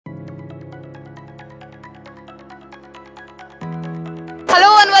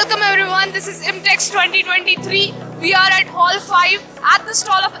everyone, this is IMTEX 2023. We are at Hall 5 at the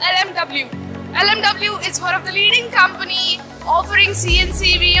stall of LMW. LMW is one of the leading company offering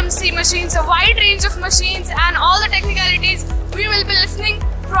CNC, VMC machines, a wide range of machines and all the technicalities. We will be listening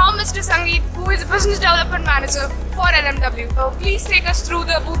from Mr. Sangeeth, who is a business development manager for LMW. So please take us through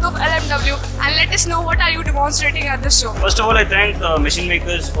the booth of LMW and let us know what are you demonstrating at this show. First of all, I thank machine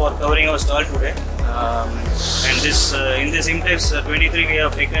makers for covering our stall today. In this IMTEX 23, we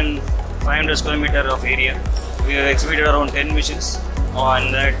have taken 500 square meter of area. We have exhibited around 10 machines,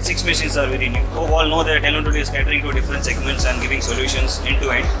 and 6 machines are very new. You all know that LMW is catering to different segments and giving solutions end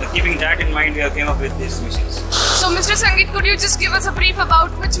to end. Keeping that in mind, we have came up with these machines. So, Mr. Sangeeth, could you just give us a brief about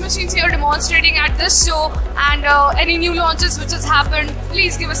which machines you are demonstrating at this show and any new launches which has happened?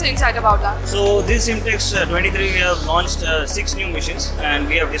 Please give us an insight about that. So, this IMTEX 23, we have launched 6 new machines and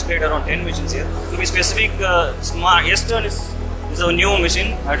we have displayed around 10 machines here. To be specific, Giga-turn is a new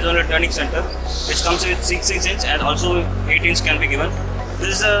machine, horizontal turning center, which comes with 6 inch and also 8 inch can be given.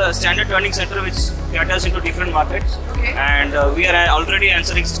 This is a standard turning center which caters into different markets, and we are already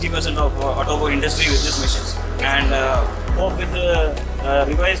answering 60% of automobile industry with these machines. And hope with the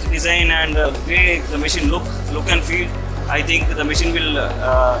revised design and way the machine look and feel, I think the machine will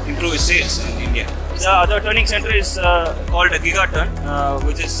improve its sales in India. The other turning center is called Giga-turn,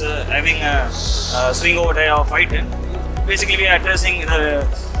 which is having a swing over die of 510. Basically, we are addressing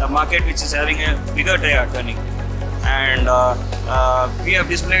the market which is having a bigger tire turning, and we have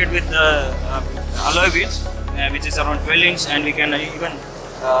displayed with alloy wheels, which is around 12 inch, and we can even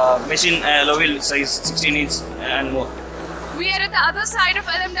machine alloy wheel size 16 inch and more. We are at the other side of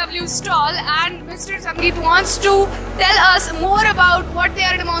LMW stall, and Mr. Sangeeth wants to tell us more about what they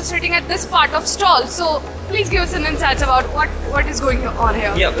are demonstrating at this part of stall. So please give us an insight about what is going on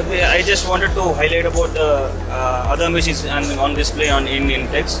here. Yeah, I just wanted to highlight about the other machines on display in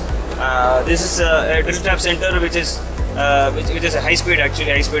IMTEX. This is a drill tap center which is a high speed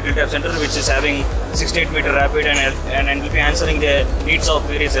drill tap center which is having 68 meter rapid and will be answering the needs of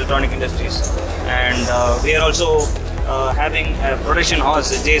various electronic industries. And we are also having a production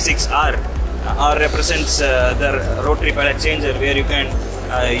horse J6R. R represents the rotary pallet changer, where you can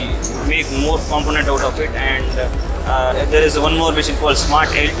make more component out of it. And there is one more machine called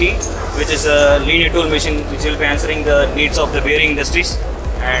SmartLT, which is a linear tool machine which will be answering the needs of the bearing industries.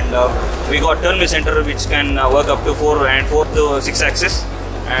 And we got Turnmill center which can work up to 4 to 6 axis.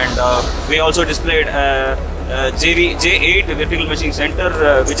 And we also displayed J8 vertical machine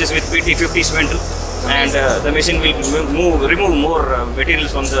center, which is with PT50 spindle. And the machine will remove more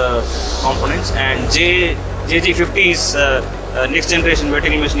materials from the components. And JG50 is next generation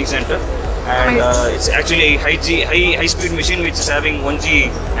vertical machining center, and it's actually a high speed machine which is having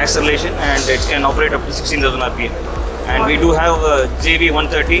 1G acceleration, and it can operate up to 16,000 RPM. And we do have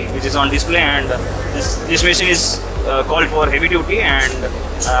JV130 which is on display, and this machine is called for heavy duty, and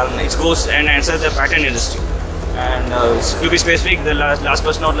it goes and answers the pattern industry. And to be specific, the last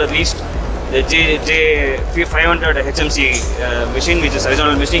but not the least, the J500 HMC machine, which is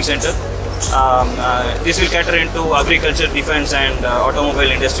horizontal machining center. This will cater into agriculture, defense and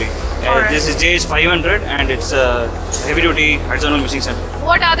automobile industry. This is JH500 and it's a heavy duty horizontal machining center.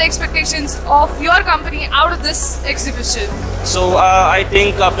 What are the expectations of your company out of this exhibition? So I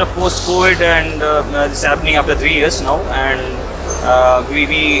think after post-COVID, and this is happening after 3 years now, and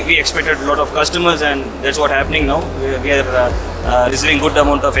we expected a lot of customers, and that's what happening now. We are receiving good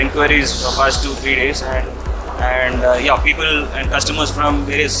amount of inquiries for past 2-3 days, and yeah, people and customers from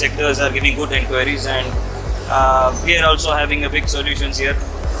various sectors are giving good inquiries, and we are also having a big solutions here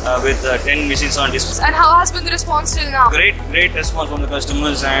with 10 machines on display. And how has been the response till now? Great response from the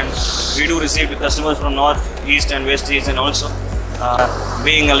customers, and we do receive the customers from north, east and west east, and also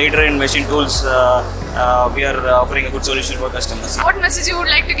being a leader in machine tools, we are offering a good solution for customers. What message you would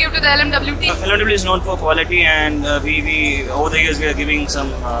like to give to the LMW team? LMW is known for quality, and we over the years we are giving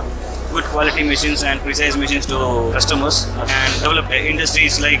some good quality machines and precise machines to customers, and develop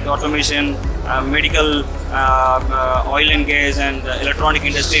industries like automation, medical, oil and gas, and electronic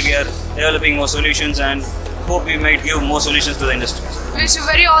industry. We are developing more solutions and hope we might give more solutions to the industry. Wish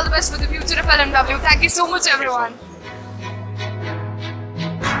you all the best for the future of LMW. Thank you so much, everyone.